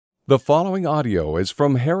The following audio is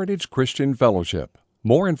from Heritage Christian Fellowship.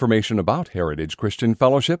 More information about Heritage Christian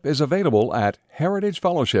Fellowship is available at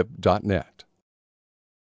heritagefellowship.net.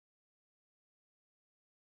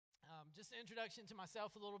 Just an introduction to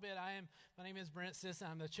myself a little bit. My name is Brent, Cisson.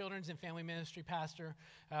 I'm the Children's and Family Ministry Pastor.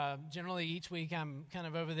 Generally, each week I'm kind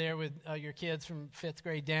of over there with your kids from 5th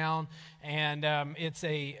grade down, and it's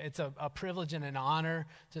a privilege and an honor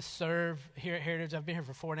to serve here at Heritage. I've been here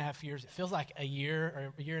for 4.5 years. It feels like a year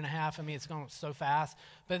or a year and a half. I mean, it's going so fast.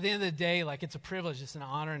 But at the end of the day, it's a privilege, it's an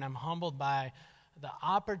honor, and I'm humbled by the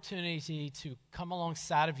opportunity to come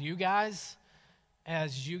alongside of you guys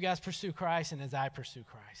as you guys pursue Christ and as I pursue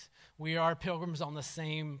Christ. We are pilgrims on the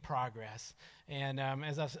same progress. And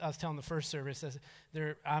as I was telling the first service,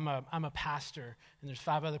 I'm a pastor, and there's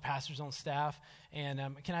 5 other pastors on staff. And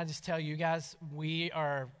can I just tell you guys, we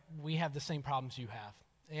have the same problems you have.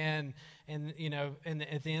 And at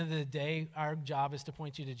the end of the day, our job is to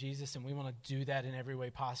point you to Jesus, and we want to do that in every way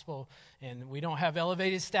possible. And we don't have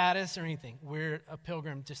elevated status or anything. We're a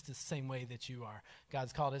pilgrim just the same way that you are.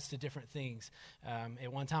 God's called us to different things.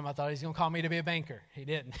 At one time, I thought he was going to call me to be a banker. He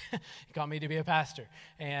didn't. He called me to be a pastor.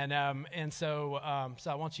 So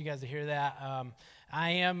I want you guys to hear that.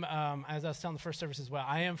 I am, as I was telling the first service as well,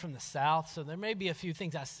 I am from the South, so there may be a few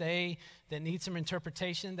things I say that need some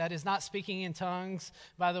interpretation. That is not speaking in tongues,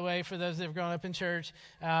 by the way, for those that have grown up in church,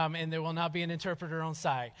 and there will not be an interpreter on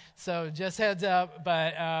site. So just heads up,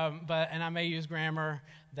 and I may use grammar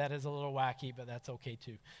that is a little wacky, but that's okay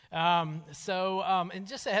too. And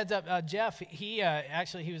just a heads up, Jeff, he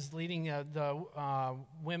was leading the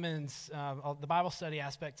women's, the Bible study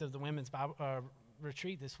aspect of the women's Bible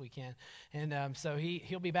retreat this weekend, and so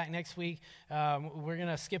he'll be back next week. We're going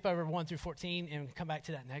to skip over 1 through 14 and come back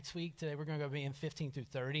to that next week. Today we're going to go be in 15 through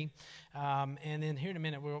 30, and then here in a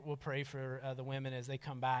minute we'll pray for the women as they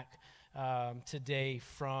come back today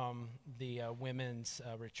from the women's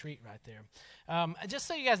retreat right there. Just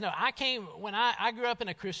so you guys know, when I grew up in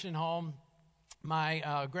a Christian home.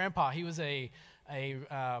 My grandpa, he was a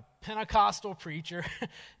Pentecostal preacher,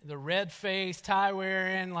 the red face, tie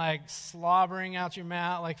wearing, slobbering out your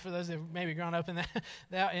mouth, for those that have maybe grown up in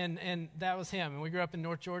that and that was him. And we grew up in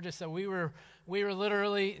North Georgia, so we were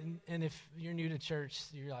literally, and if you're new to church,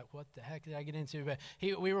 you're like, what the heck did I get into? But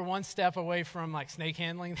we were one step away from snake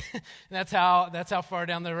handling. That's how far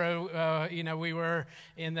down the road we were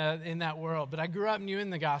in that world. But I grew up new in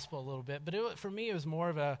the gospel a little bit. But for me, it was more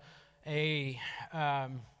of a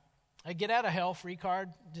get out of hell free card,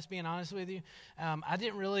 just being honest with you. I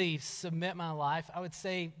didn't really submit my life. I would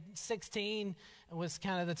say 16 was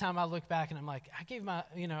kind of the time I look back and I'm like, I gave my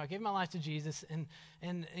life to Jesus, and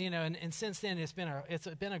since then it's been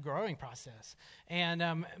a growing process.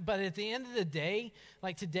 And but at the end of the day,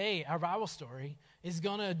 today, our Bible story is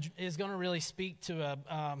gonna really speak to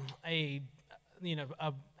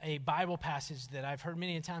a Bible passage that I've heard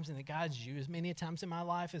many times and that God's used many times in my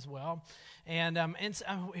life as well. And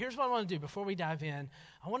so here's what I want to do before we dive in.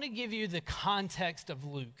 I want to give you the context of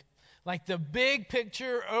Luke, the big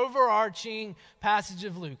picture, overarching passage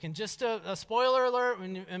of Luke. And just a spoiler alert,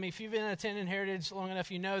 if you've been attending Heritage long enough,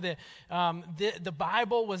 you know that the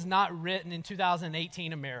Bible was not written in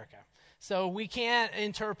 2018 America. So we can't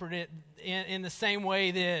interpret it in the same way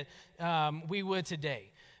that we would today.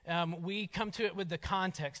 We come to it with the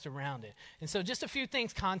context around it. And so just a few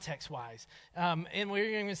things context-wise. And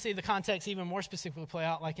we're going to see the context even more specifically play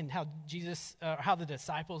out, in how how the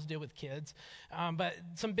disciples deal with kids. But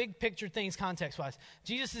some big picture things context-wise.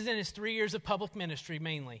 Jesus is in his 3 years of public ministry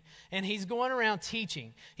mainly. And he's going around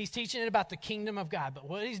teaching. He's teaching about the kingdom of God. But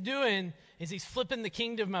what he's doing is he's flipping the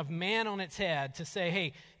kingdom of man on its head to say,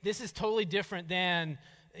 hey, this is totally different than,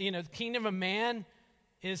 the kingdom of man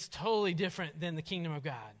is totally different than the kingdom of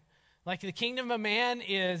God. The kingdom of man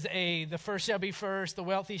is the first shall be first, the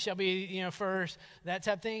wealthy shall be, first, that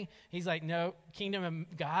type of thing. He's like, no, kingdom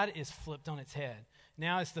of God is flipped on its head.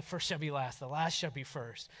 Now it's the first shall be last, the last shall be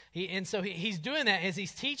first. He's doing that as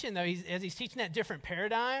he's teaching, though. As he's teaching that different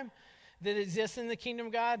paradigm that exists in the kingdom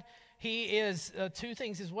of God, he is two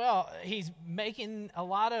things as well. He's making a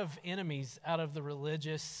lot of enemies out of the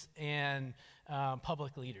religious and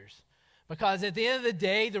public leaders. Because at the end of the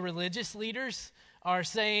day, the religious leaders are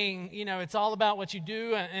saying, it's all about what you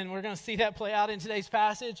do, and we're going to see that play out in today's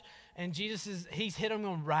passage. And he's hitting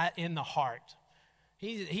them right in the heart.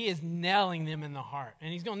 He is nailing them in the heart.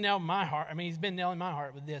 And he's going to nail my heart. He's been nailing my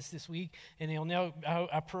heart with this week, and he'll nail,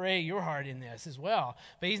 I pray, your heart in this as well.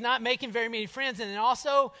 But he's not making very many friends. And then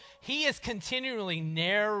also, he is continually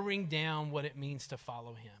narrowing down what it means to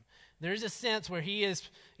follow him. There's a sense where he is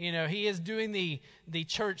doing the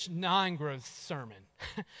church non-growth sermon.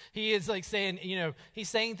 He is like saying, he's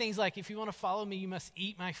saying things like, if you want to follow me, you must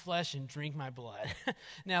eat my flesh and drink my blood.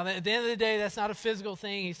 Now, at the end of the day, that's not a physical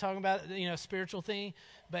thing. He's talking about, a spiritual thing.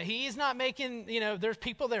 But he is not making, there's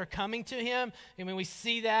people that are coming to him. I mean, we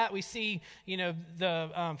see that. We see,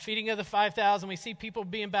 the feeding of the 5,000. We see people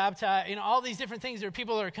being baptized. All these different things. There are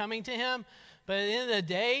people that are coming to him. But at the end of the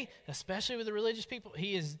day, especially with the religious people,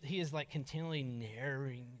 he is like continually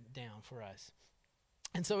narrowing down for us.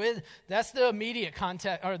 And so that's the immediate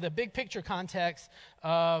context, or the big picture context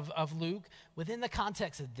of Luke. Within the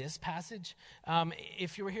context of this passage,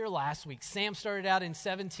 if you were here last week, Sam started out in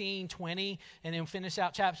 17:20 and then finished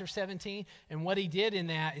out chapter 17. And what he did in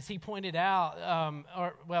that is he pointed out,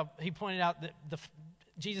 that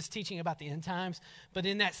Jesus teaching about the end times. But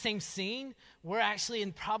in that same scene, we're actually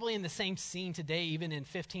probably in the same scene today, even in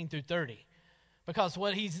 15 through 30. Because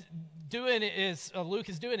what he's doing is, Luke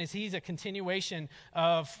is doing is he's a continuation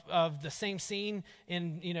of the same scene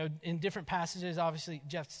in different passages. Obviously,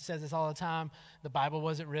 Jeff says this all the time. The Bible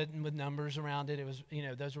wasn't written with numbers around it. It was,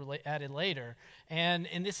 those were added later. And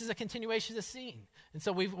this is a continuation of the scene. And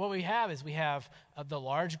so what we have is we have the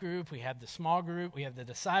large group, we have the small group, we have the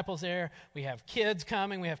disciples there, we have kids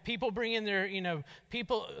coming, we have people bringing their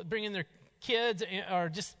kids or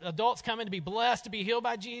just adults coming to be blessed, to be healed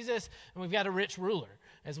by Jesus. And we've got a rich ruler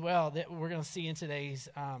as well that we're going to see in today's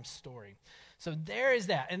story. So there is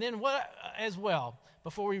that. And then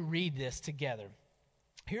before we read this together,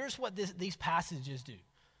 here's what these passages do.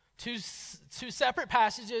 Two separate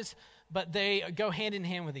passages, but they go hand in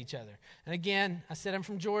hand with each other. And again, I said I'm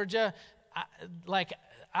from Georgia.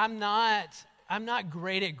 I'm not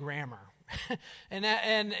great at grammar. And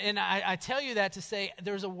I tell you that to say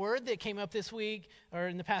there's a word that came up this week or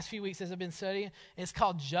in the past few weeks as I've been studying. It's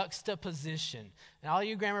called juxtaposition. And all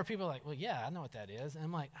you grammar people are like, well, yeah, I know what that is. And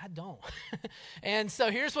I'm like, I don't. And so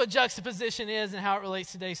here's what juxtaposition is and how it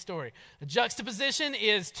relates to today's story. A juxtaposition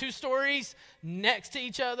is two stories next to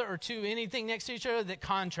each other or anything next to each other that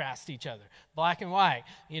contrast each other. Black and white,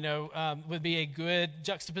 would be a good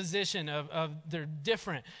juxtaposition of they're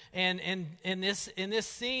different. And in this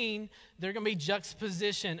scene, they're going to be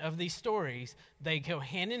juxtaposition of these stories. They go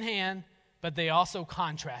hand in hand, but they also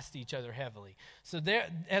contrast each other heavily. So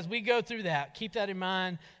as we go through that, keep that in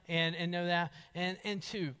mind and know that. And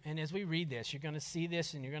as we read this, you're going to see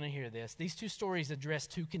this and you're going to hear this. These two stories address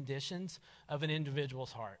two conditions of an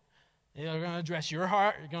individual's heart. They're going to address your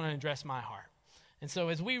heart, they're going to address my heart. And so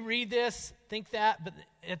as we read this, think that, but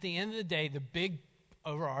at the end of the day, the big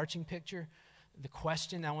overarching picture, the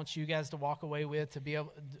question I want you guys to walk away with, to be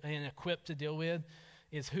able and equipped to deal with,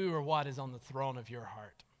 is who or what is on the throne of your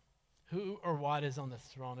heart. Who or what is on the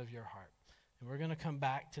throne of your heart. And we're going to come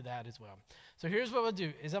back to that as well. So here's what we'll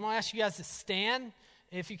do, is I'm going to ask you guys to stand,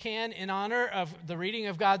 if you can, in honor of the reading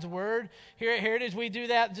of God's Word. Here at Heritage, we do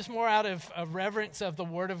that just more out of reverence of the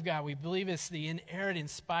Word of God. We believe it's the inerrant,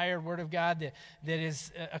 inspired Word of God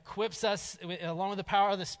that equips us, along with the power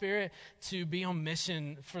of the Spirit, to be on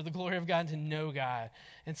mission for the glory of God and to know God.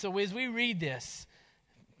 And so as we read this,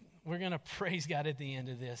 we're going to praise God at the end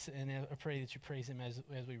of this, and I pray that you praise Him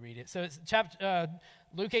as we read it. So it's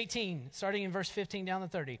Luke 18, starting in verse 15 down to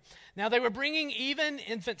 30. Now they were bringing even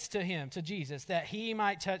infants to him, to Jesus, that he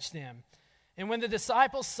might touch them. And when the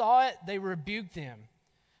disciples saw it, they rebuked them.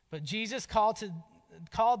 But Jesus called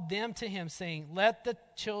them to him, saying, "Let the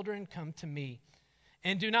children come to me,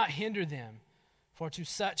 and do not hinder them, for to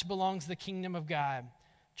such belongs the kingdom of God.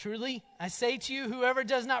 Truly, I say to you, whoever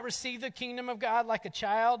does not receive the kingdom of God like a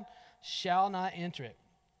child shall not enter it."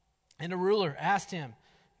 And a ruler asked him,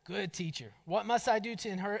 "Good teacher, what must I do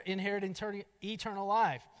to inherit eternal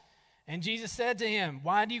life?" And Jesus said to him,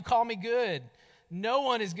 "Why do you call me good? No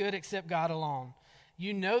one is good except God alone.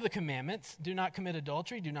 You know the commandments. Do not commit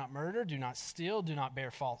adultery, do not murder, do not steal, do not bear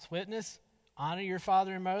false witness, honor your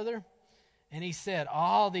father and mother." And he said,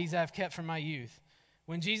 "All these I have kept from my youth."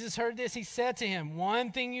 When Jesus heard this, he said to him,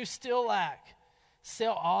 "One thing you still lack.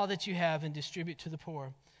 Sell all that you have and distribute to the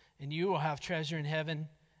poor, and you will have treasure in heaven.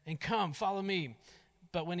 And come, follow me."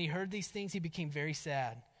 But when he heard these things, he became very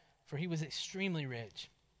sad, for he was extremely rich.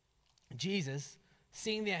 Jesus,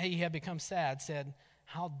 seeing that he had become sad, said,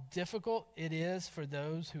 "How difficult it is for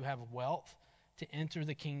those who have wealth to enter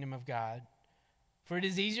the kingdom of God. For it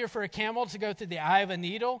is easier for a camel to go through the eye of a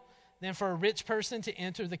needle than for a rich person to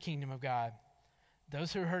enter the kingdom of God."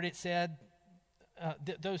 Those who heard it said,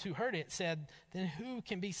 "Then who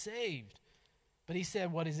can be saved?" But he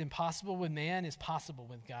said, "What is impossible with man is possible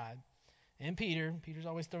with God." And Peter's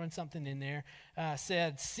always throwing something in there,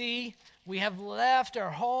 said, "See, we have left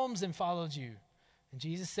our homes and followed you." And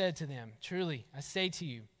Jesus said to them, "Truly, I say to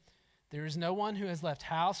you, There is no one who has left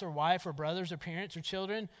house or wife or brothers or parents or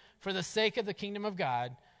children for the sake of the kingdom of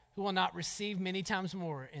God who will not receive many times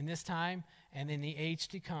more in this time and in the age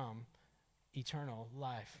to come eternal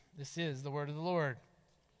life. This is the word of the Lord.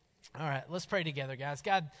 All right, let's pray together, guys.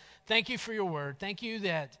 God, thank you for your word. Thank you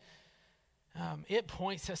that it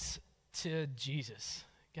points us to Jesus.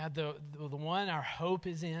 God, the one our hope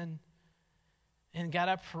is in. And God,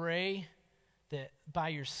 I pray that by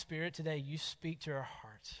your Spirit today, you speak to our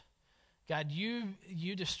hearts. God,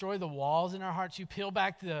 you destroy the walls in our hearts. You peel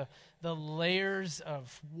back the layers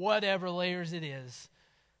of whatever layers it is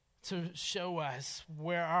to show us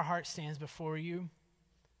where our heart stands before you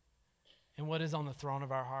and what is on the throne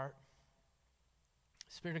of our heart.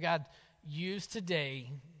 Spirit of God, use today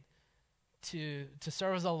to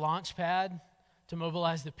serve as a launch pad to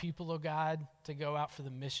mobilize the people of God to go out for the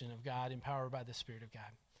mission of God, empowered by the Spirit of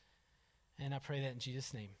God. And I pray that in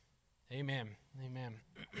Jesus' name. Amen. Amen.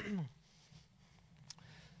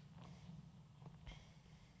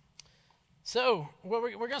 So we're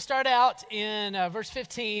going to start out in verse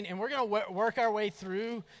 15, and we're going to work our way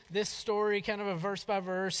through this story, kind of a verse by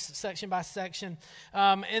verse, section by section.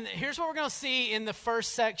 And here's what we're going to see in the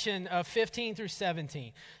first section of 15 through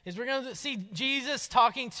 17, is we're going to see Jesus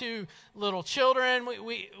talking to little children.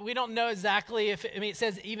 We don't know exactly if, it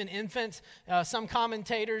says even infants. Some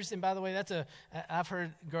commentators, and by the way, I've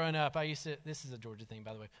heard growing up, this is a Georgia thing,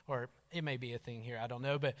 by the way, or it may be a thing here, I don't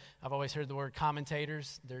know, but I've always heard the word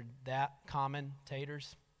commentators. They're that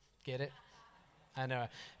commentators. Get it? I know.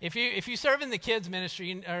 If you serve in the kids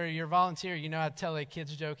ministry or you're a volunteer, you know I tell a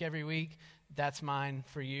kids joke every week. That's mine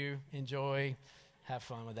for you. Enjoy. Have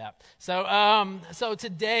fun with that. So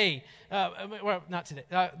today, well, not today.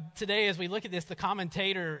 Today, as we look at this, the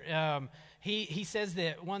commentator, he says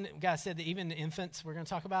that one guy said that even infants, we're going to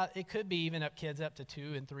talk about, it could be even kids up to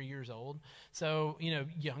 2 and 3 years old. So,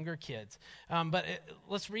 younger kids.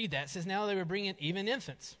 Let's read that. It says, now they were bringing even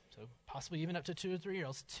infants, so possibly even up to 2 or 3 year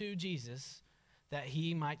olds, to Jesus that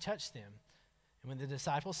he might touch them. And when the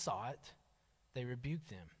disciples saw it, they rebuked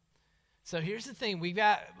them. So here's the thing. We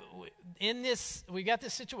got this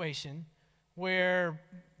situation where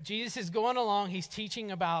Jesus is going along. He's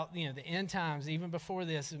teaching about, the end times, even before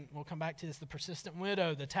this, and we'll come back to this, the persistent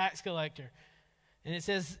widow, the tax collector. And it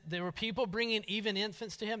says there were people bringing even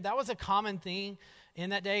infants to him. That was a common thing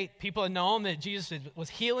in that day. People had known that Jesus was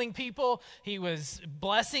healing people. He was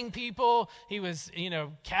blessing people. He was,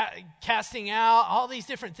 casting out, all these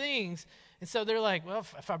different things. And so they're like, well,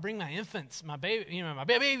 if I bring my infants, my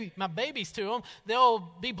babies to them, they'll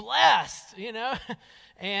be blessed,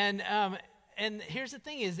 And here's the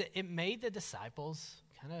thing is that it made the disciples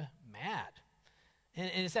kind of mad. And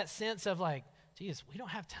it's that sense of like, geez, we don't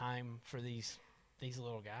have time for these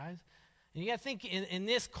little guys. And you got to think in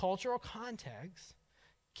this cultural context,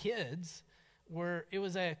 kids it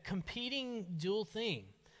was a competing dual thing.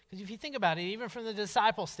 Because if you think about it, even from the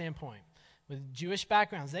disciple standpoint, with Jewish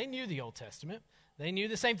backgrounds, they knew the Old Testament. They knew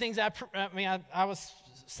the same things I was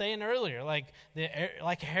saying earlier, like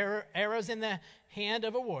arrows in the hand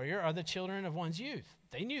of a warrior are the children of one's youth.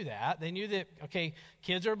 They knew that. They knew that, okay,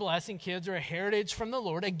 kids are a blessing. Kids are a heritage from the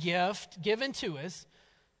Lord, a gift given to us.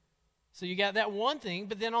 So you got that one thing,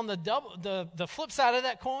 but then on the flip side of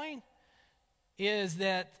that coin is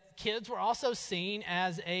that kids were also seen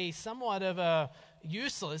as a somewhat of a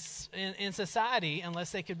useless in society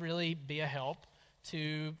unless they could really be a help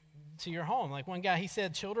to your home. Like one guy, he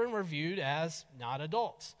said children were viewed as not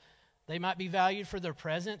adults. They might be valued for their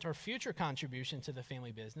present or future contribution to the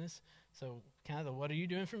family business. So kind of what are you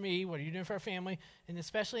doing for me? What are you doing for our family? And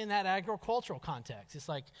especially in that agricultural context. It's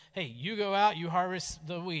like, hey, you go out, you harvest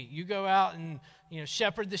the wheat. You go out and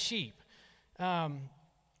shepherd the sheep.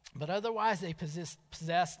 But otherwise, they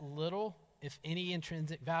possess little, if any,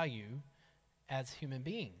 intrinsic value as human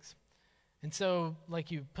beings. And so, like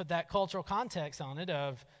you put that cultural context on it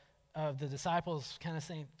of the disciples kind of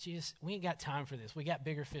saying, Jesus, we ain't got time for this. We got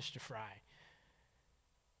bigger fish to fry.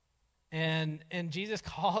 And Jesus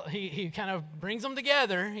he kind of brings them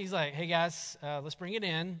together. He's like, hey guys, let's bring it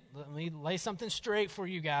in. Let me lay something straight for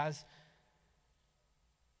you guys.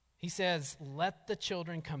 He says, let the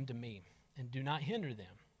children come to me and do not hinder them.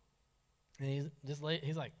 And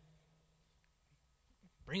he's like,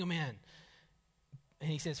 bring them in. And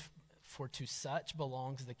he says, for to such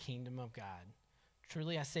belongs the kingdom of God.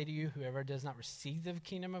 Truly I say to you, whoever does not receive the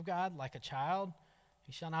kingdom of God like a child,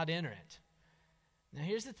 he shall not enter it. Now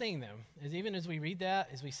here's the thing though, is even as we read that,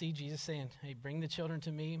 as we see Jesus saying, hey, bring the children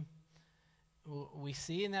to me, we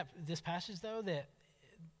see in this passage though that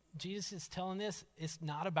Jesus is telling this, it's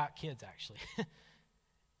not about kids actually.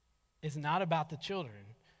 It's not about the children.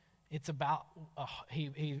 it's about,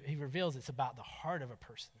 he reveals it's about the heart of a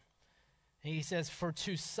person. And he says, for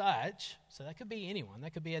to such, so that could be anyone.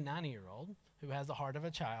 That could be a 90-year-old who has the heart of a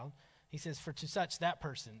child. He says, for to such, that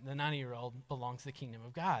person, the 90-year-old, belongs to the kingdom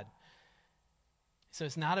of God. So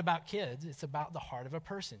it's not about kids. It's about the heart of a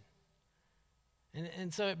person.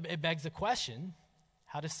 And so it begs the question,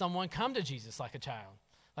 how does someone come to Jesus like a child?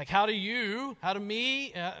 Like, how do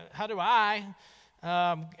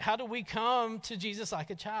we come to Jesus like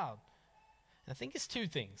a child? And I think it's two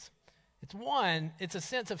things. It's one, it's a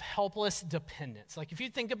sense of helpless dependence. Like if you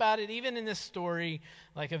think about it, even in this story,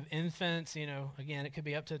 like of infants, again, it could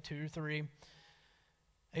be up to 2 or 3,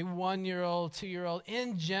 a 1-year-old, 2-year-old,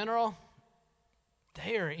 in general,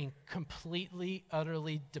 they are completely,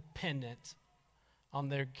 utterly dependent on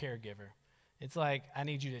their caregiver. It's like, I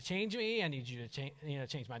need you to change me. I need you to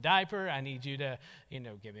change my diaper. I need you to,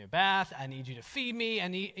 give me a bath. I need you to feed me. I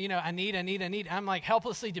need. I'm like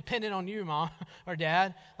helplessly dependent on you, Mom or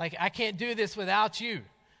Dad. Like, I can't do this without you.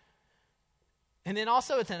 And then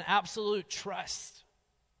also it's an absolute trust.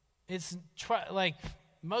 It's like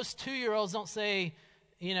most 2-year-olds don't say,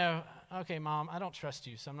 okay, Mom, I don't trust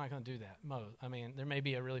you, so I'm not going to do that. I mean, there may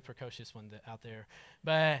be a really precocious one out there,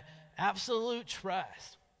 but absolute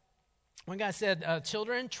trust. One guy said,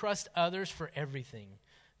 children trust others for everything,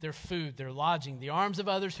 their food, their lodging, the arms of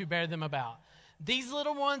others who bear them about. These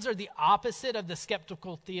little ones are the opposite of the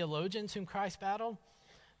skeptical theologians whom Christ battled.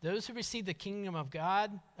 Those who receive the kingdom of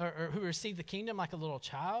God, or who receive the kingdom like a little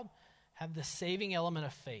child, have the saving element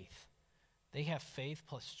of faith. They have faith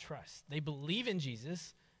plus trust. They believe in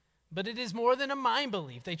Jesus, but it is more than a mind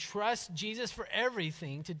belief. They trust Jesus for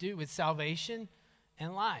everything to do with salvation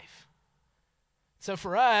and life. So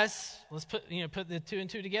for us, let's put the 2 and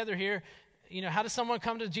 2 together here. How does someone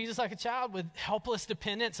come to Jesus like a child? With helpless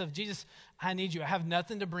dependence of Jesus, I need you. I have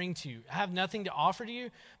nothing to bring to you. I have nothing to offer to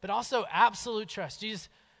you, but also absolute trust. Jesus,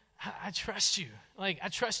 I trust you. Like, I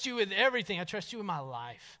trust you with everything. I trust you with my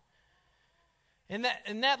life. And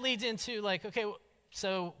that leads into like, okay,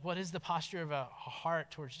 so what is the posture of a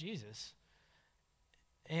heart towards Jesus?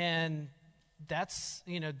 And that's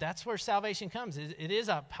where salvation comes. It is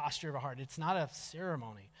a posture of a heart. It's not a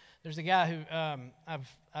ceremony. There's a guy who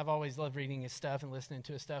I've always loved reading his stuff and listening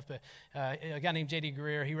to his stuff, but a guy named J.D.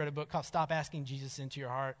 Greear, he wrote a book called Stop Asking Jesus Into Your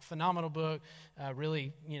Heart. Phenomenal book,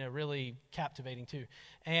 really captivating too.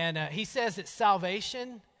 And he says that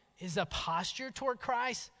salvation is a posture toward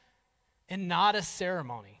Christ and not a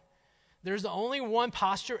ceremony. There's only one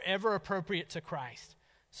posture ever appropriate to Christ.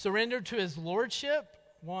 Surrender to his lordship,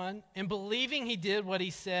 one, and believing he did what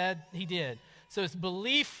he said he did. So it's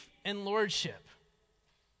belief and lordship.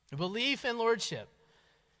 Belief and lordship.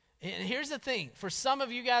 And here's the thing. For some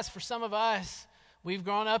of you guys, for some of us, we've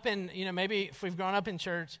grown up in, maybe if we've grown up in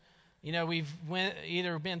church, we've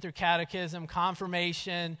either been through catechism,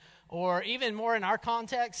 confirmation, or even more in our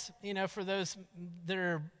context, for those that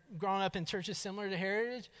are growing up in churches similar to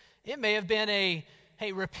Heritage, it may have been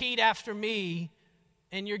hey, repeat after me,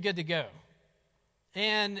 and you're good to go.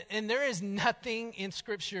 And there is nothing in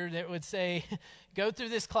Scripture that would say, go through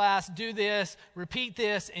this class, do this, repeat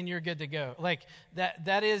this, and you're good to go. Like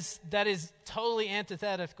that is totally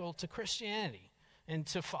antithetical to Christianity and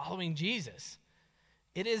to following Jesus.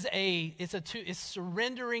 It's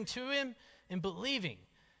surrendering to him and believing.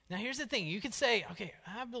 Now here's the thing. You could say, okay,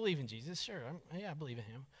 I believe in Jesus. Sure, I believe in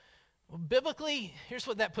him. Well, biblically, here's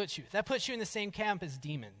what that puts you. That puts you in the same camp as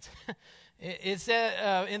demons. It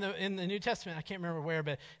said in the New Testament, I can't remember where,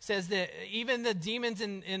 but it says that even the demons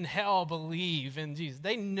in hell believe in Jesus.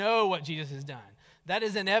 They know what Jesus has done. That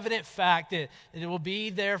is an evident fact that it will be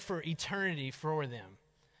there for eternity for them.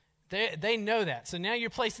 They know that. So now you're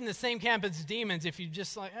placed in the same camp as demons if you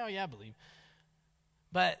just like, oh yeah, I believe.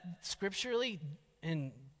 But scripturally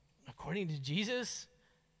and according to Jesus,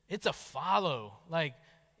 it's a follow. Like,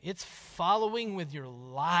 it's following with your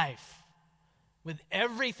life, with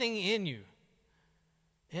everything in you.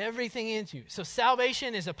 Everything in you. So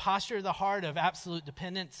salvation is a posture of the heart of absolute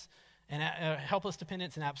dependence and helpless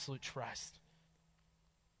dependence and absolute trust.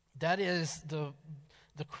 That is the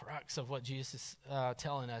crux of what Jesus is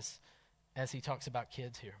telling us as he talks about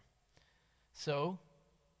kids here. So,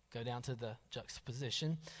 go down to the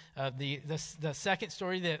juxtaposition of the second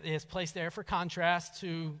story that is placed there for contrast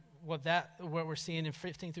to what we're seeing in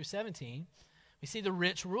 15 through 17. We see the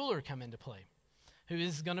rich ruler come into play, who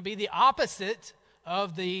is going to be the opposite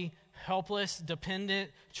of the helpless,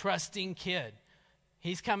 dependent, trusting kid.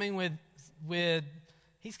 He's coming with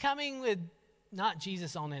not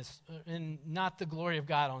Jesus on his, and not the glory of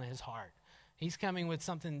God on his heart. He's coming with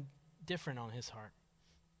something different on his heart,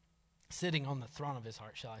 sitting on the throne of his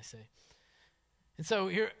heart, shall I say. And so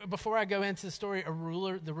here, before I go into the story, the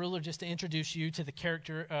ruler, just to introduce you to the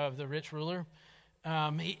character of the rich ruler,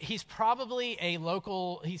 he's probably a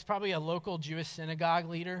local Jewish synagogue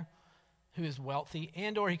leader who is wealthy,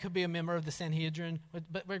 or he could be a member of the Sanhedrin.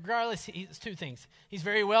 But regardless, it's two things. He's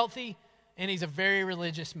very wealthy, and he's a very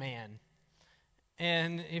religious man.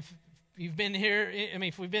 And if you've been here,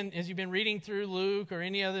 as you've been reading through Luke or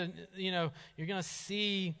any other, you're going to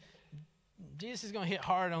see Jesus is going to hit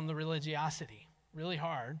hard on the religiosity, really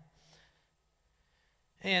hard.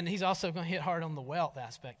 And he's also going to hit hard on the wealth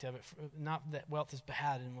aspect of it. Not that wealth is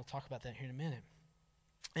bad, and we'll talk about that here in a minute.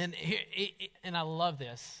 And I love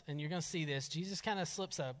this, and you're going to see this. Jesus kind of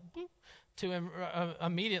slips up to him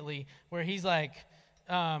immediately, where he's like,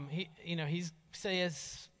 he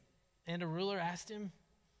says, and a ruler asked him,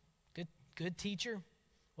 "Good teacher,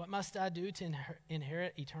 what must I do to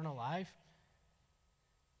inherit eternal life?"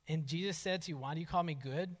 And Jesus said to you, "Why do you call me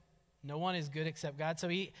good? No one is good except God." So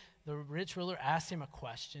the rich ruler asked him a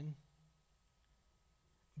question,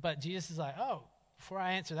 but Jesus is like, "Oh, before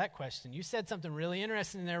I answer that question, you said something really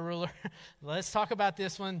interesting there, ruler. Let's talk about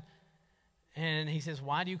this one." And he says,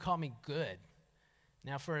 "Why do you call me good?"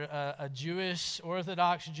 Now, for a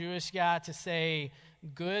Orthodox Jewish guy to say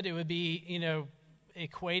good, it would be,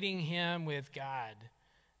 equating him with God.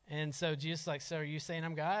 And so Jesus is like, "So are you saying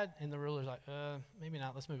I'm God?" And the ruler's like, maybe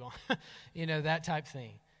not. Let's move on. That type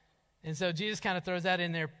thing. And so Jesus kind of throws that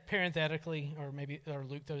in there parenthetically, or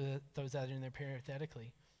Luke throws that in there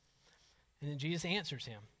parenthetically. And then Jesus answers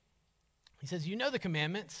him. He says, "You know the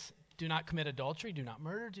commandments. Do not commit adultery, do not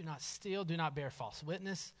murder, do not steal, do not bear false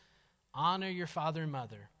witness, honor your father and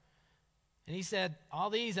mother." And he said, "All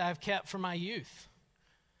these I have kept from my youth."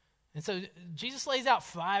 And so Jesus lays out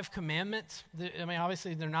 5 commandments.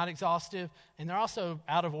 Obviously they're not exhaustive, and they're also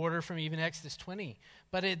out of order from even Exodus 20.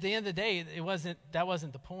 But at the end of the day, that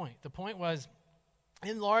wasn't the point. The point was,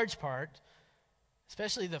 in large part,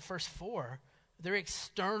 especially the first 4, they're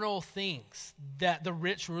external things that the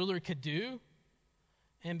rich ruler could do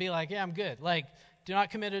and be like, "Yeah, I'm good." Like, do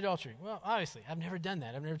not commit adultery. Well, obviously, I've never done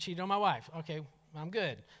that. I've never cheated on my wife. Okay, I'm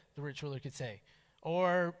good, the rich ruler could say.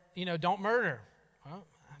 Or, don't murder. Well,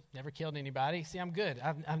 I've never killed anybody. See, I'm good.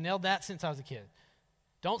 I've nailed that since I was a kid.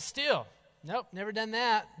 Don't steal. Nope, never done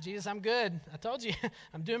that. Jesus, I'm good. I told you,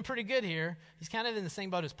 I'm doing pretty good here. He's kind of in the same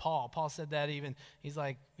boat as Paul. Paul said that even. He's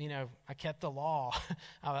like, I kept the law.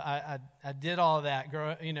 I did all of that,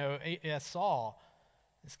 as Saul.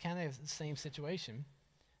 It's kind of the same situation.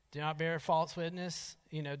 Do not bear false witness.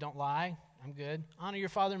 Don't lie. I'm good. Honor your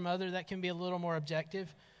father and mother. That can be a little more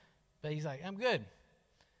objective. But he's like, I'm good.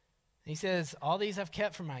 He says, all these I've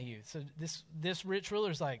kept from my youth. So this rich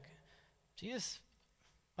ruler's like, Jesus,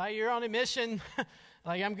 by your own admission,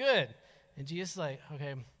 like, I'm good. And Jesus is like,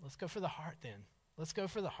 okay, let's go for the heart then. Let's go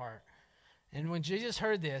for the heart. And when Jesus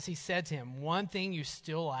heard this, he said to him, one thing you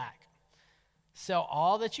still lack. Sell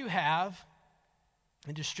all that you have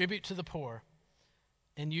and distribute to the poor,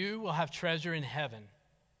 and you will have treasure in heaven.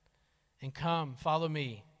 And come, follow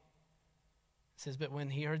me. It says, but when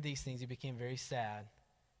he heard these things, he became very sad,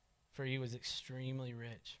 for he was extremely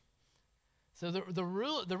rich. So the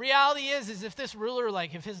reality is if this ruler,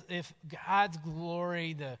 like if God's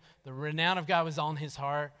glory, the renown of God was on his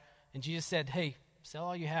heart, and Jesus said, hey, sell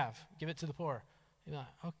all you have, give it to the poor. He'd be like,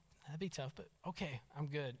 oh, that'd be tough, but okay, I'm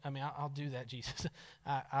good. I'll do that, Jesus.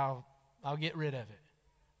 I'll get rid of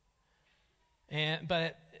it.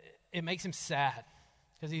 But it makes him sad,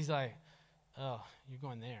 because he's like, oh, you're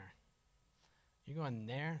going there. You're going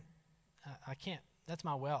there? I can't. That's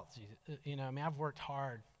my wealth, Jesus. I've worked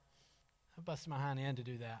hard. I busted my hind end to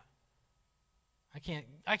do that. I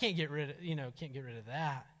can't get rid of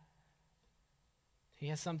that. He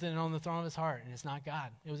has something on the throne of his heart, and it's not God.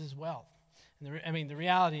 It was his wealth. And the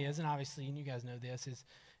reality is, and obviously, and you guys know this, is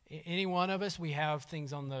any one of us, we have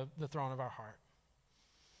things on the throne of our heart.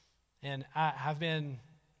 And I've been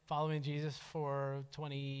following Jesus for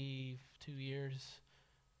 22 years.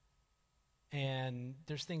 And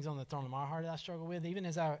there's things on the throne of my heart that I struggle with. Even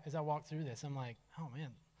as I walk through this, I'm like, oh man,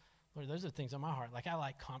 Lord, those are things on my heart. Like, I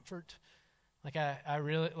like comfort. Like, I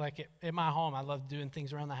really, like it, in my home, I love doing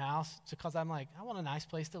things around the house. It's because I'm like, I want a nice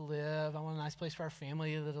place to live. I want a nice place for our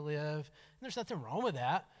family to live. And there's nothing wrong with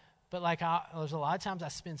that. But like, there's a lot of times I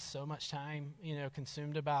spend so much time,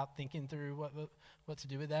 consumed about thinking through what to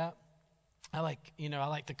do with that. I like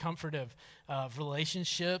the comfort of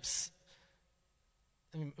relationships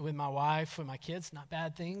with my wife, with my kids, not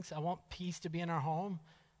bad things. I want peace to be in our home,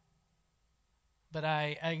 but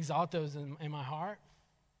I exalt those in my heart.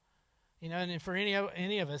 You know, and for any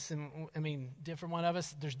of us, and I mean, different one of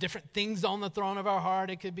us, there's different things on the throne of our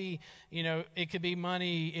heart. It could be, you know, it could be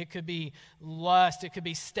money, it could be lust, it could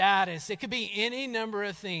be status, it could be any number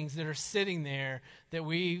of things that are sitting there that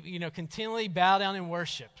we, you know, continually bow down and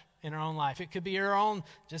worship in our own life. It could be our own,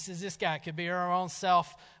 just as this guy, it could be our own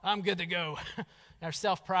self, I'm good to go, our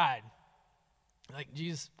self-pride. Like,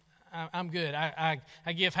 Jesus, I'm good. I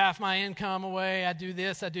give half my income away. I do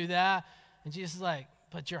this, I do that. And Jesus is like,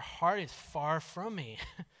 but your heart is far from me.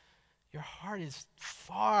 Your heart is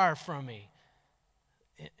far from me.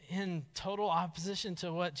 In total opposition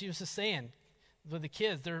to what Jesus is saying with the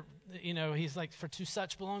kids. They're, you know, he's like, for to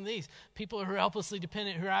such belong these. People who are helplessly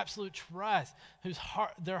dependent, who are absolute trust, whose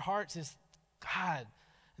heart, their hearts is God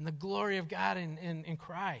and the glory of God in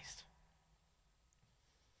Christ.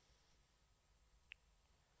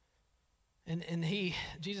 And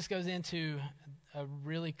Jesus goes into a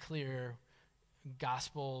really clear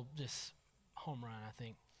gospel, just home run, I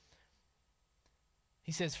think.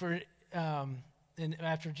 He says, and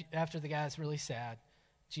after the guy's really sad,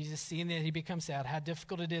 Jesus, seeing that he becomes sad, how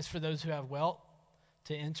difficult it is for those who have wealth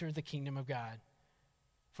to enter the kingdom of God.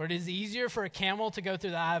 For it is easier for a camel to go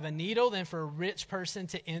through the eye of a needle than for a rich person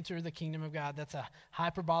to enter the kingdom of God. That's a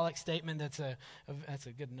hyperbolic statement. That's a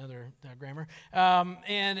good another grammar.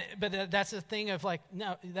 But that's the thing of like,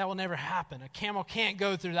 no, that will never happen. A camel can't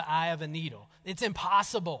go through the eye of a needle. It's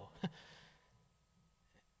impossible.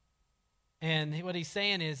 And what he's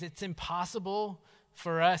saying is, it's impossible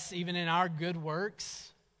for us, even in our good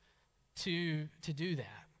works, to do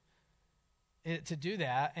that. To do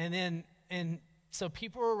that, and so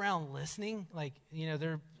people are around listening, like, you know,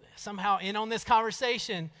 they're somehow in on this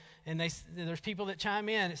conversation, and there's people that chime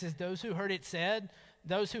in. It says, those who heard it said,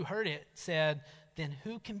 then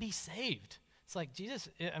who can be saved? It's like, Jesus,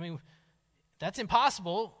 I mean, that's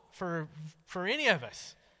impossible for any of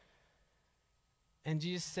us. And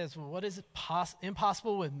Jesus says, well, what is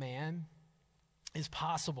impossible with man is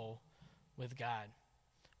possible with God.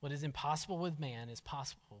 What is impossible with man is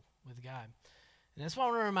possible with God. And that's why I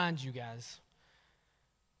want to remind you guys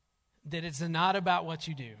that it's not about what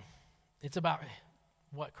you do. It's about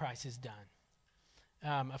what Christ has done.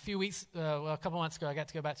 A couple months ago, I got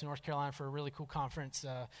to go back to North Carolina for a really cool conference.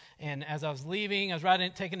 And as I was leaving, I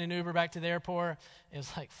was taking an Uber back to the airport. It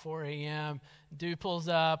was like 4 a.m. Dude pulls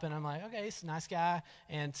up, and I'm like, okay, he's a nice guy.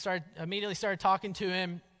 And immediately started talking to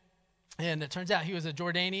him. And it turns out he was a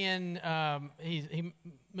Jordanian. He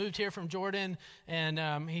moved here from Jordan,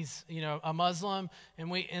 and he's, you know, a Muslim.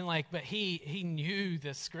 But he knew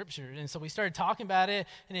the scripture, and so we started talking about it,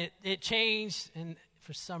 and it changed. And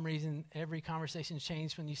for some reason, every conversation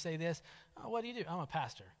changed when you say this. Oh, what do you do? I'm a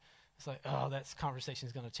pastor. It's like, oh, that conversation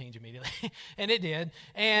is going to change immediately, and it did.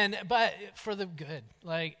 But for the good,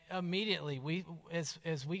 like immediately,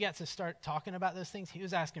 as we got to start talking about those things, he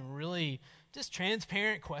was asking really just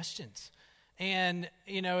transparent questions, and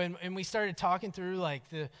you know, and we started talking through like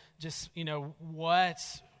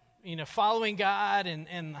what's, you know, following God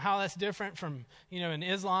and how that's different from, you know, in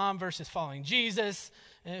Islam versus following Jesus.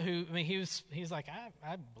 He's like,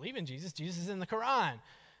 I believe in Jesus. Jesus is in the Quran,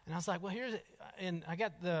 and I was like, well,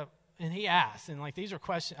 and he asked, and like these are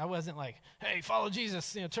questions. I wasn't like, hey, follow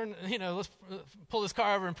Jesus, you know, let's pull this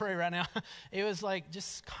car over and pray right now. It was like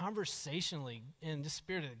just conversationally in the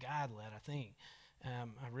spirit of God led, I think. I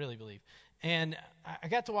really believe. And I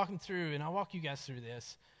got to walk him through, and I'll walk you guys through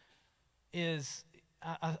this,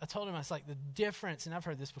 I told him, I was like, the difference, and I've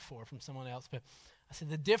heard this before from someone else, but I said,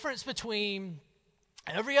 the difference between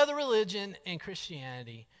every other religion and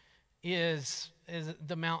Christianity is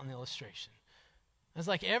the mountain illustration. It's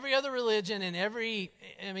like every other religion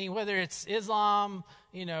and whether it's Islam,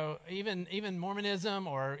 you know, even Mormonism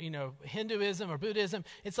or, you know, Hinduism or Buddhism,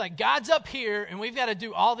 it's like God's up here and we've got to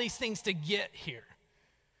do all these things to get here.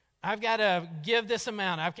 I've got to give this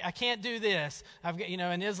amount. I can't do this. I've got, you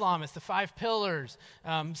know, in Islam, it's the 5 pillars.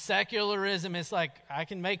 Secularism, it's like I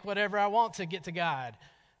can make whatever I want to get to God.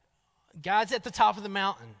 God's at the top of the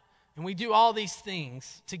mountain, and we do all these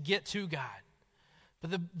things to get to God.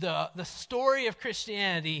 But the story of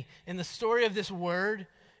Christianity and the story of this word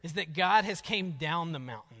is that God has came down the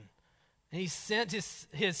mountain. And he sent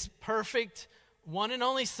his perfect one and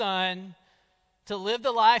only Son to live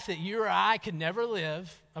the life that you or I could never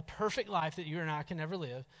live, a perfect life that you and I can never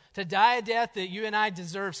live, to die a death that you and I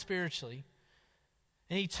deserve spiritually.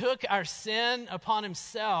 And he took our sin upon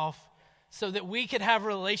himself so that we could have a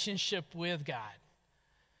relationship with God.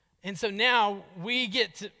 And so now we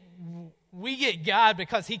get God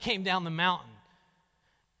because he came down the mountain.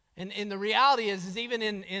 And the reality is even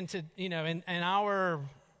in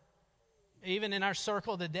our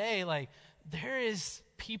circle today, like there is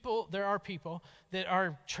there are people that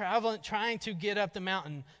are trying to get up the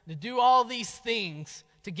mountain, to do all these things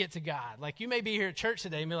to get to God. Like you may be here at church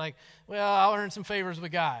today and be like, well, I'll earn some favors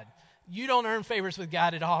with God. You don't earn favors with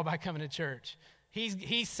God at all by coming to church.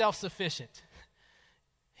 He's self-sufficient.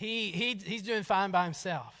 He's doing fine by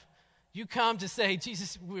himself. You come to say,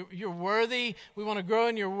 Jesus, you're worthy. We want to grow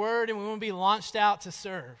in your word, and we want to be launched out to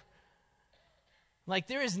serve. Like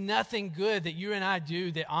there is nothing good that you and I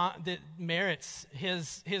do that merits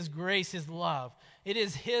his grace, his love. It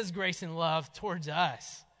is his grace and love towards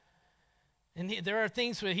us. And there are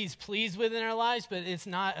things that he's pleased with in our lives, but it's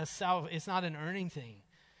not an earning thing.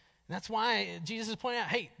 And that's why Jesus is pointing out,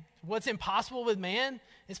 hey, what's impossible with man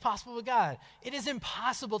is possible with God. It is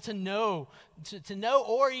impossible to know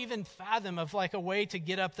or even fathom of like a way to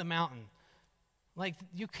get up the mountain. Like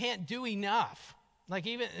you can't do enough. Like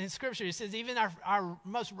even in Scripture, it says even our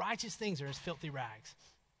most righteous things are as filthy rags.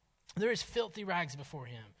 There is filthy rags before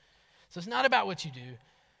him. So it's not about what you do.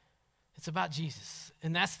 It's about Jesus.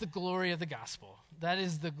 And that's the glory of the gospel. That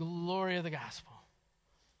is the glory of the gospel.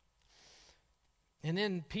 And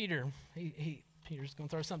then Peter, Peter's going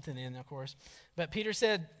to throw something in, of course. But Peter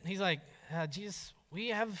said, he's like, Jesus,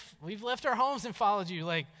 we've left our homes and followed you.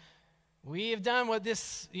 Like, we have done what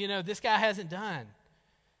this guy hasn't done.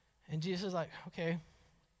 And Jesus is like, okay,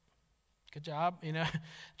 good job.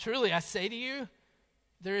 Truly, I say to you,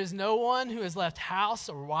 there is no one who has left house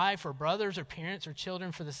or wife or brothers or parents or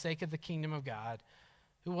children for the sake of the kingdom of God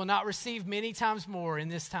who will not receive many times more in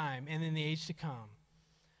this time and in the age to come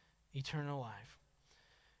eternal life.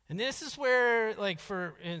 And this is where, like,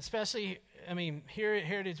 especially, here at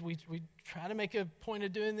Heritage, we try to make a point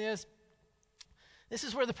of doing this. This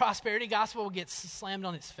is where the prosperity gospel gets slammed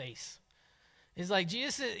on its face. It's like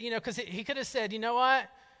Jesus, because he could have said, you know what?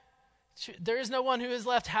 There is no one who has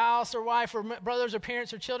left house or wife or brothers or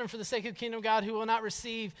parents or children for the sake of the kingdom of God who will not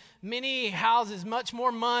receive many houses, much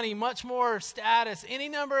more money, much more status, any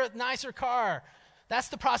number of nicer car. That's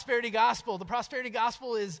the prosperity gospel. The prosperity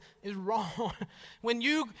gospel is wrong. When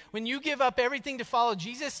you give up everything to follow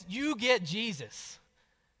Jesus, you get Jesus.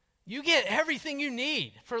 You get everything you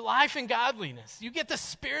need for life and godliness. You get the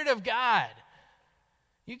Spirit of God.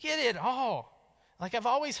 You get it all. Like I've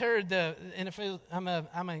always heard I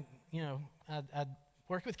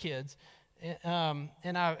work with kids, and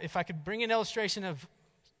if I could bring an illustration of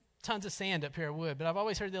tons of sand up here, I would. But I've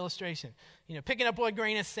always heard the illustration. Picking up one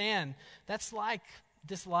grain of sand, that's like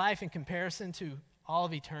this life in comparison to all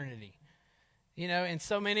of eternity. And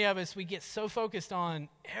so many of us, we get so focused on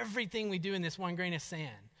everything we do in this one grain of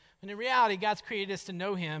sand. When in reality, God's created us to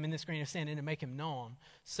know him in this grain of sand and to make him known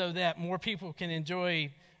so that more people can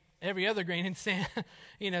enjoy every other grain of sand,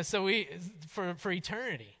 for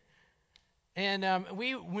eternity. And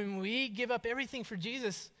when we give up everything for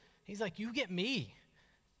Jesus, he's like, you get me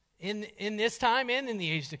in this time and in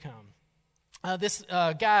the age to come. This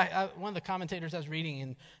guy, one of the commentators I was reading,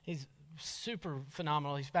 and he's super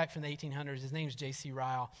phenomenal. He's back from the 1800s. His name's J.C.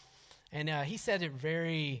 Ryle. And he said it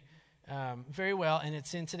very, very well, and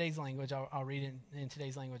it's in today's language. I'll read it in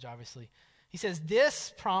today's language, obviously. He says,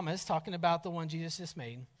 this promise, talking about the one Jesus just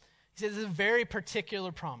made, he says it's a very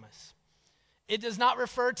particular promise. It does not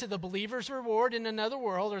refer to the believer's reward in another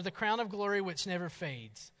world or the crown of glory which never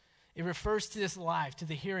fades. It refers to this life, to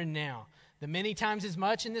the here and now. The many times as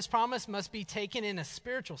much in this promise must be taken in a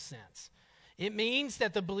spiritual sense. It means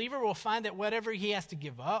that the believer will find that whatever he has to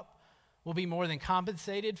give up will be more than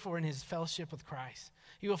compensated for in his fellowship with Christ.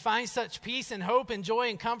 He will find such peace and hope and joy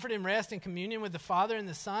and comfort and rest and communion with the Father and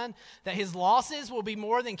the Son that his losses will be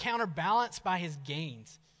more than counterbalanced by his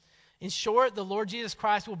gains. In short, the Lord Jesus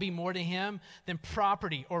Christ will be more to him than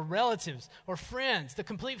property or relatives or friends. The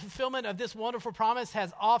complete fulfillment of this wonderful promise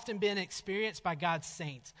has often been experienced by God's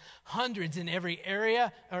saints. Hundreds in every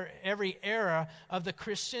area or every era of the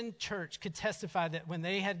Christian church could testify that when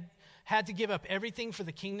they had to give up everything for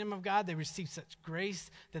the kingdom of God, they received such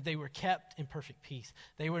grace that they were kept in perfect peace.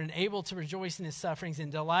 They were enabled to rejoice in his sufferings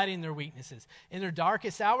and delight in their weaknesses. In their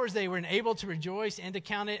darkest hours, they were enabled to rejoice and to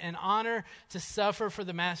count it an honor to suffer for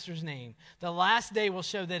the master's name. The last day will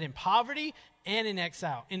show that in poverty and in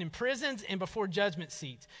exile, and in prisons and before judgment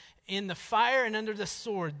seats, in the fire and under the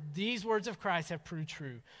sword, these words of Christ have proved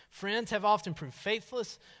true. Friends have often proved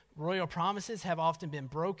faithless. Royal promises have often been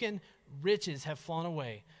broken. Riches have flown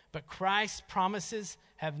away. But Christ's promises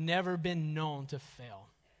have never been known to fail.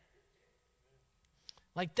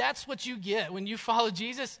 Like that's what you get when you follow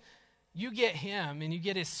Jesus. You get him and you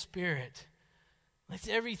get his Spirit. That's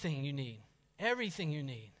everything you need. Everything you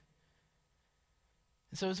need.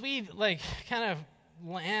 And so as we kind of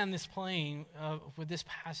land this plane with this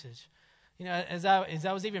passage, As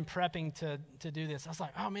I was even prepping to do this, I was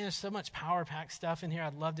like, oh man, there's so much power-packed stuff in here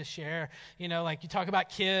I'd love to share. Like you talk about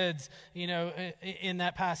kids, in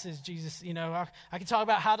that passage, Jesus, I could talk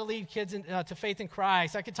about how to lead kids to faith in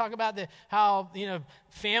Christ. I could talk about how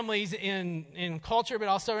families in culture, but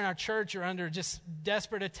also in our church are under just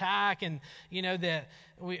desperate attack, and,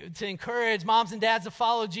 to encourage moms and dads to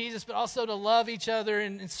follow Jesus, but also to love each other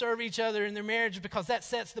and serve each other in their marriage, because that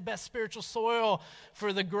sets the best spiritual soil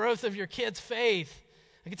for the growth of your kids' faith.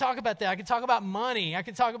 I could talk about that. I could talk about money. I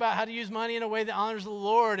could talk about how to use money in a way that honors the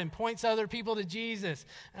Lord and points other people to Jesus.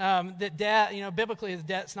 That debt, biblically, is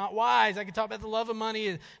debt's not wise. I could talk about the love of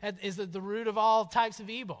money is the root of all types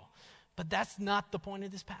of evil. But that's not the point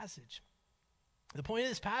of this passage. The point of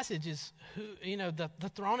this passage is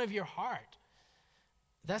the throne of your heart.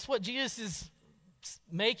 That's what Jesus is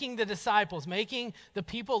making the disciples, making the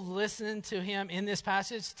people listen to him in this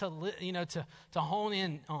passage to hone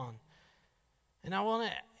in on. And I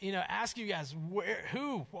want to ask you guys,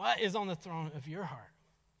 what is on the throne of your heart?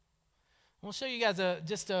 I want to show you guys a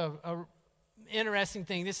interesting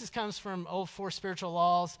thing. This comes from old 4 Spiritual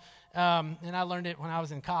Laws, and I learned it when I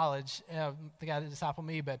was in college. The guy that discipled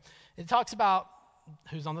me, but it talks about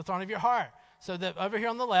who's on the throne of your heart. So over here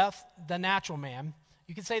on the left, the natural man.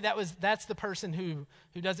 You could say that's the person who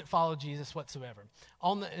doesn't follow Jesus whatsoever.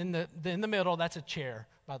 In the middle, that's a chair,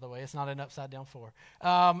 by the way. It's not an upside down 4.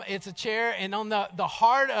 It's a chair, and on the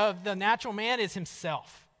heart of the natural man is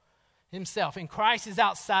himself. And Christ is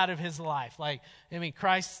outside of his life.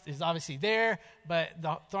 Christ is obviously there, but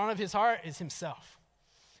the throne of his heart is himself.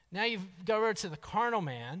 Now you go over to the carnal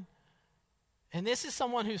man, and this is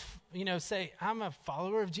someone who's, say, I'm a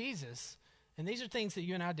follower of Jesus, and these are things that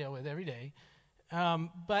you and I deal with every day.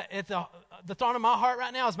 But at the throne of my heart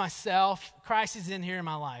right now is myself. Christ is in here in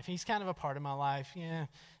my life. He's kind of a part of my life. Yeah,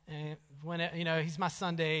 and he's my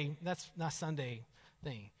Sunday. That's my Sunday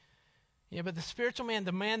thing. Yeah, but the spiritual man,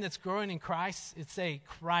 the man that's growing in Christ,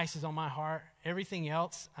 Christ is on my heart. Everything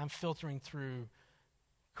else, I'm filtering through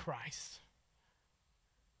Christ.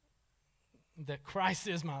 That Christ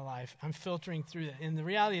is my life. I'm filtering through that. And the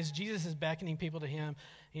reality is Jesus is beckoning people to him,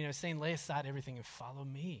 saying, lay aside everything and follow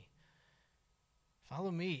me.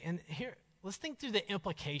 Follow me. And here, let's think through the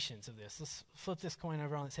implications of this. Let's flip this coin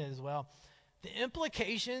over on its head as well. The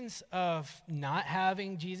implications of not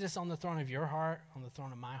having Jesus on the throne of your heart, on the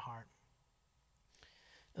throne of my heart.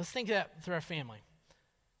 Let's think of that through our family.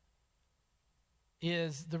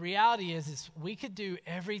 The reality is we could do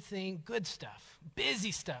everything, good stuff,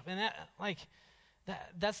 busy stuff. And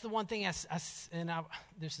that's the one thing this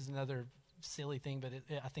is another silly thing, but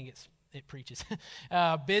I think it preaches.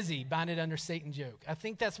 Busy, bind it under Satan joke. I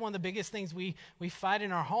think that's one of the biggest things we fight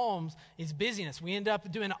in our homes is busyness. We end up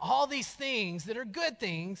doing all these things that are good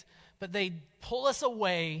things, but they pull us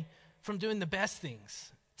away from doing the best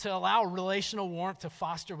things, to allow relational warmth to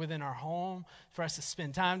foster within our home, for us to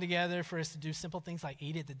spend time together, for us to do simple things like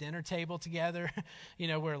eat at the dinner table together,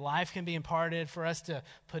 where life can be imparted, for us to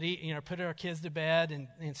put our kids to bed and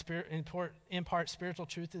impart spiritual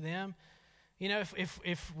truth to them.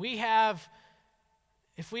 If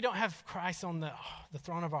we don't have Christ on the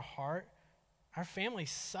throne of our heart, our families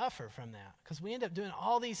suffer from that, because we end up doing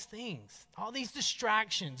all these things, all these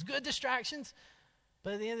distractions, good distractions,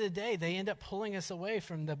 but at the end of the day, they end up pulling us away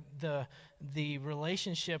from the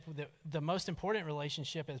relationship, the most important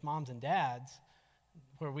relationship as moms and dads,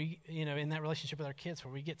 where we, in that relationship with our kids,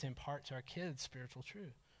 where we get to impart to our kids spiritual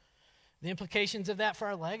truth. The implications of that for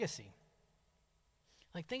our legacy.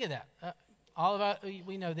 Think of that. All of us,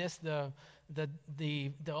 we know this, the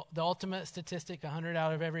ultimate statistic, 100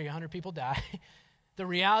 out of every 100 people die. The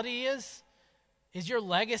reality is your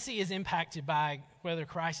legacy is impacted by whether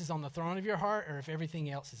Christ is on the throne of your heart or if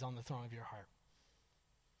everything else is on the throne of your heart.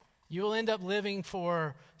 You will end up living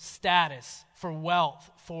for status, for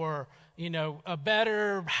wealth, for, a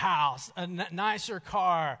better house, a nicer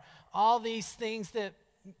car, all these things that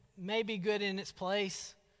may be good in its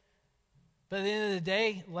place. But at the end of the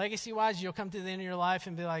day, legacy-wise, you'll come to the end of your life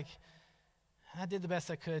and be like, I did the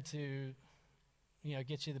best I could to,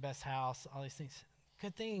 get you the best house, all these things.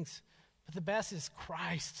 Good things. But the best is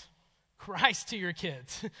Christ. Christ to your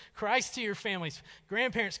kids. Christ to your families.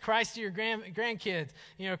 Grandparents, Christ to your grandkids.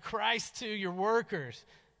 Christ to your workers.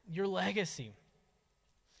 Your legacy.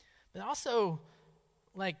 But also,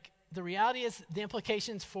 the reality is the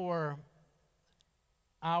implications for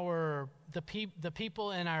the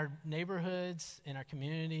people in our neighborhoods, in our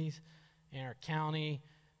communities, in our county,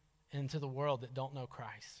 and to the world that don't know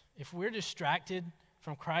Christ. If we're distracted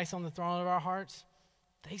from Christ on the throne of our hearts,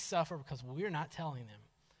 they suffer because we're not telling them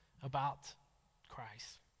about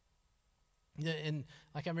Christ. And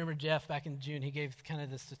like I remember Jeff back in June, he gave kind of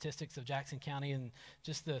the statistics of Jackson County and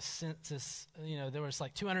just the census. There was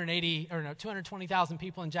like 220,000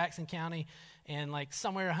 people in Jackson County, and like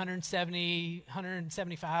somewhere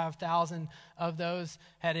 175,000 of those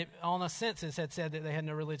had it on a census had said that they had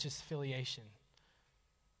no religious affiliation.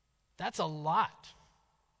 That's a lot.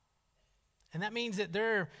 And that means that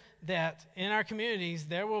in our communities,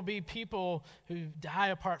 there will be people who die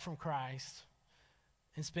apart from Christ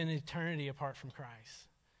and spend eternity apart from Christ.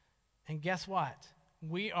 And guess what?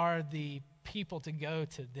 We are the people to go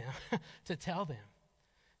to them, to tell them.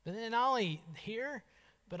 But then not only here,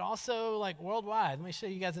 but also like worldwide. Let me show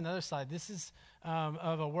you guys another slide. This is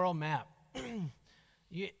of a world map.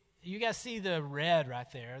 You guys see the red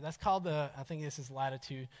right there. That's called I think this is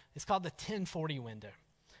latitude. It's called the 1040 window.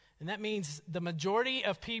 And that means the majority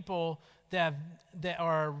of people that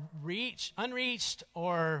are unreached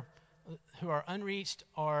or who are unreached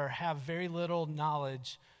or have very little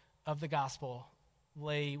knowledge of the gospel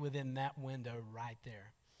lay within that window right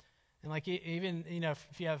there. And like even,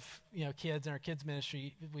 if you have, kids in our kids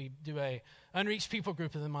ministry, we do a unreached people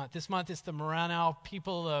group of the month. This month it's the Maranao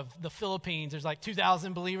people of the Philippines. There's like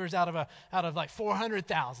 2,000 believers out of like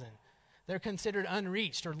 400,000. They're considered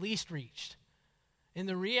unreached or least reached. And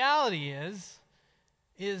the reality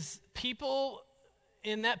is people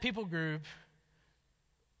in that people group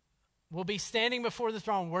will be standing before the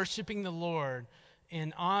throne worshiping the Lord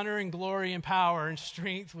in honor and glory and power and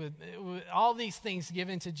strength with all these things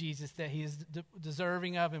given to Jesus that he is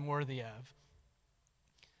deserving of and worthy of.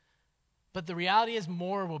 But the reality is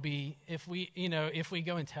more will be if we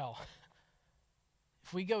go and tell.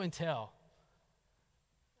 If we go and tell.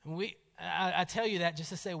 I tell you that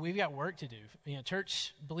just to say we've got work to do.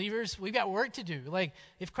 Church believers, we've got work to do. Like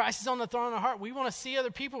if Christ is on the throne of our heart, we want to see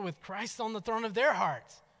other people with Christ on the throne of their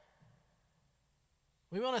hearts.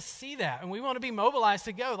 We want to see that, and we want to be mobilized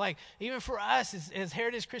to go. Like even for us as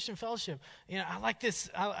Heritage Christian Fellowship, I like this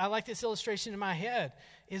illustration in my head.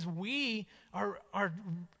 Is we are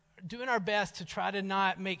doing our best to try to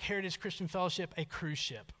not make Heritage Christian Fellowship a cruise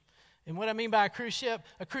ship. And what I mean by a cruise ship,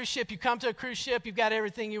 you come to a cruise ship, you've got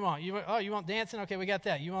everything you want. You want dancing? Okay, we got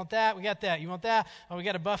that. You want that? We got that. You want that? Oh, we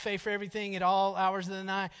got a buffet for everything at all hours of the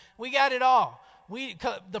night. We got it all.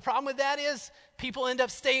 The problem with that is people end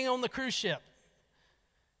up staying on the cruise ship.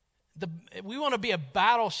 We want to be a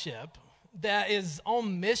battleship that is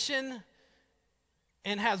on mission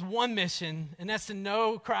and has one mission, and that's to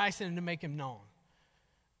know Christ and to make him known.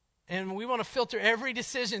 And we want to filter every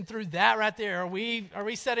decision through that right there. Are we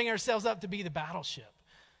setting ourselves up to be the battleship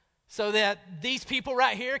so that these people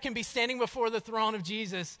right here can be standing before the throne of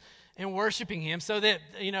Jesus and worshiping him, so that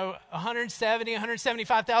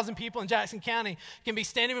 175,000 people in Jackson County can be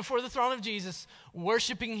standing before the throne of Jesus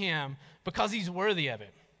worshiping him because he's worthy of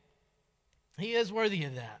it. He is worthy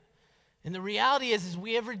of that. And the reality is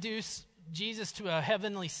we have reduced Jesus to a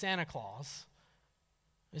heavenly Santa Claus.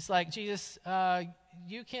 It's like, Jesus,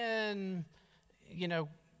 you can,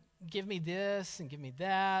 give me this and give me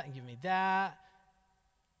that and give me that.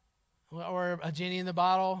 Or a genie in the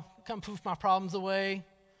bottle, come poof my problems away.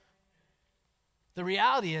 The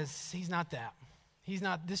reality is he's not that. He's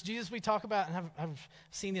not this Jesus we talk about, and I've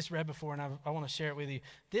seen this read before, and I want to share it with you.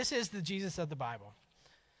 This is the Jesus of the Bible.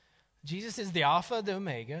 Jesus is the Alpha, the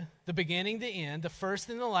Omega, the beginning, the end, the first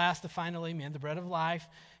and the last, the final amen, the bread of life.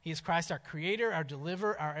 He is Christ, our creator, our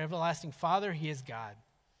deliverer, our everlasting Father. He is God.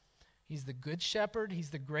 He's the good shepherd. He's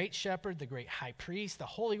the great shepherd, the great high priest, the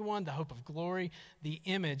Holy One, the hope of glory, the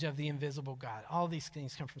image of the invisible God. All these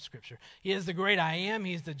things come from Scripture. He is the great I am.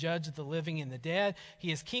 He is the judge of the living and the dead.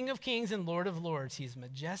 He is King of kings and Lord of lords. He is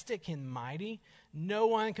majestic and mighty. No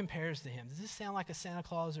one compares to him. Does this sound like a Santa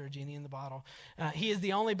Claus or a genie in the bottle? He is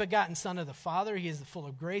the only begotten Son of the Father. He is full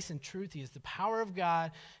of grace and truth. He is the power of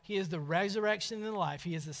God. He is the resurrection and the life.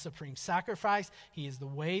 He is the supreme sacrifice. He is the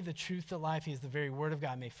way, the truth, the life. He is the very word of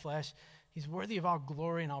God made flesh. He's worthy of all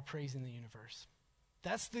glory and all praise in the universe.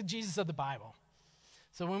 That's the Jesus of the Bible.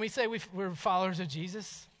 So when we say we're followers of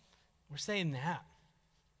Jesus, we're saying that.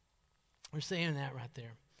 We're saying that right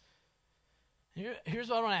there. Here's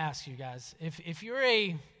what I want to ask you guys. If you're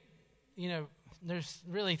there's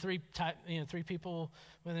really three people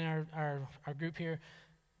within our group here.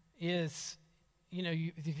 If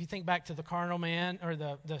you think back to the carnal man or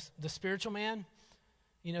the spiritual man,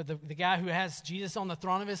 the guy who has Jesus on the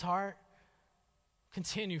throne of his heart,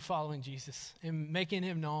 continue following Jesus and making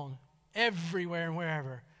him known everywhere and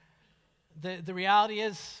wherever. The reality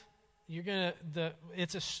is it's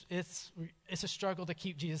a struggle to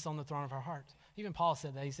keep Jesus on the throne of our hearts. Even Paul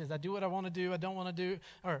said that. He says, I do what I want to do, I don't want to do,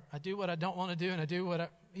 or I do what I don't want to do, and I do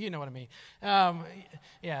what you know what I mean.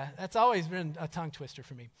 Yeah, that's always been a tongue twister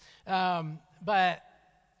for me. But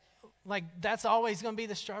like, that's always going to be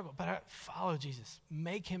the struggle. But I follow Jesus.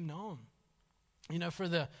 Make him known. You know, for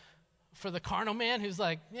the carnal man who's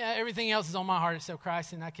like, yeah, everything else is on my heart except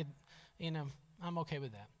Christ, and I could, I'm okay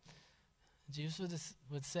with that. Jesus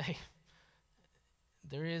would say,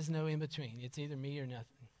 there is no in between. It's either me or nothing.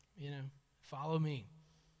 Follow me.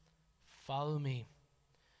 Follow me.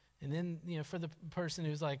 And then, for the person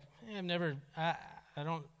who's like, I'm new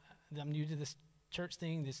to this church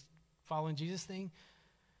thing, this following Jesus thing,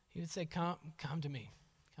 he would say, come to me.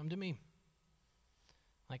 Come to me.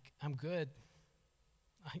 Like, I'm good.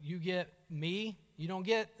 You get me. You don't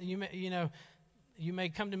get, you may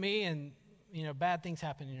come to me and, bad things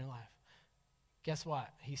happen in your life. Guess what?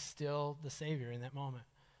 He's still the Savior in that moment.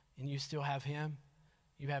 And you still have him.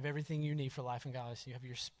 You have everything you need for life and godliness. You have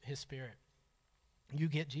his Spirit. You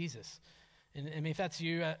get Jesus. And I mean, if that's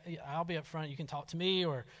you, I'll be up front. You can talk to me,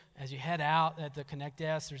 or as you head out at the Connect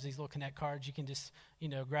desk, there's these little Connect cards. You can just,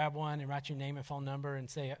 grab one and write your name and phone number and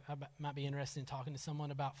say, I might be interested in talking to someone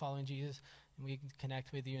about following Jesus. And we can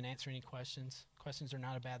connect with you and answer any questions. Questions are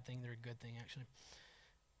not a bad thing. They're a good thing, actually.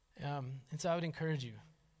 And so I would encourage you,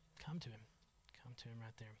 come to him. Come to him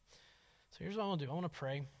right there. So here's what I want to do. I want to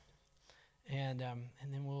pray. And then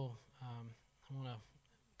I want to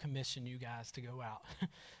commission you guys to go out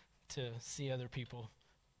to see other people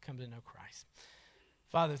come to know Christ.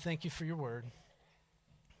 Father, thank you for your word.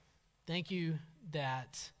 Thank you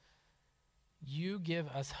that you give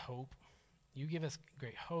us hope. You give us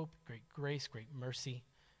great hope, great grace, great mercy.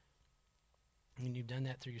 And you've done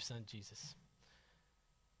that through your son, Jesus.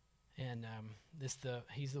 And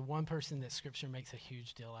he's the one person that Scripture makes a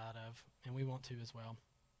huge deal out of, and we want to as well.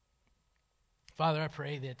 Father, I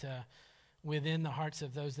pray that within the hearts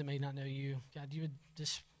of those that may not know you, God, you would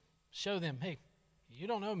just show them, hey, you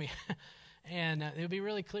don't know me. And it would be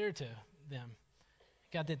really clear to them.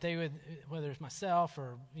 God, that they would, whether it's myself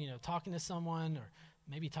or, talking to someone or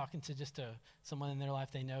maybe talking to just someone in their life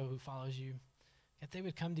they know who follows you, that they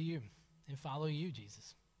would come to you and follow you,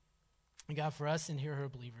 Jesus. And God, for us in here who are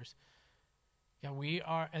believers, God, we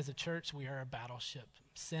are, as a church, we are a battleship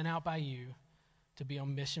sent out by you to be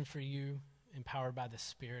on mission for you, empowered by the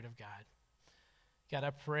Spirit of God. God, I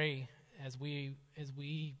pray as we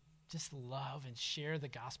just love and share the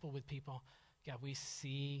gospel with people, God, we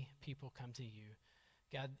see people come to you.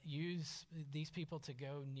 God, use these people to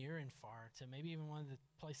go near and far, to maybe even one of the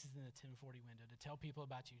places in the 1040 window, to tell people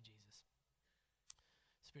about you, Jesus.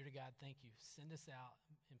 Spirit of God, thank you. Send us out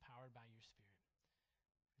empowered by your Spirit.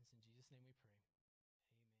 It's in Jesus' name we pray.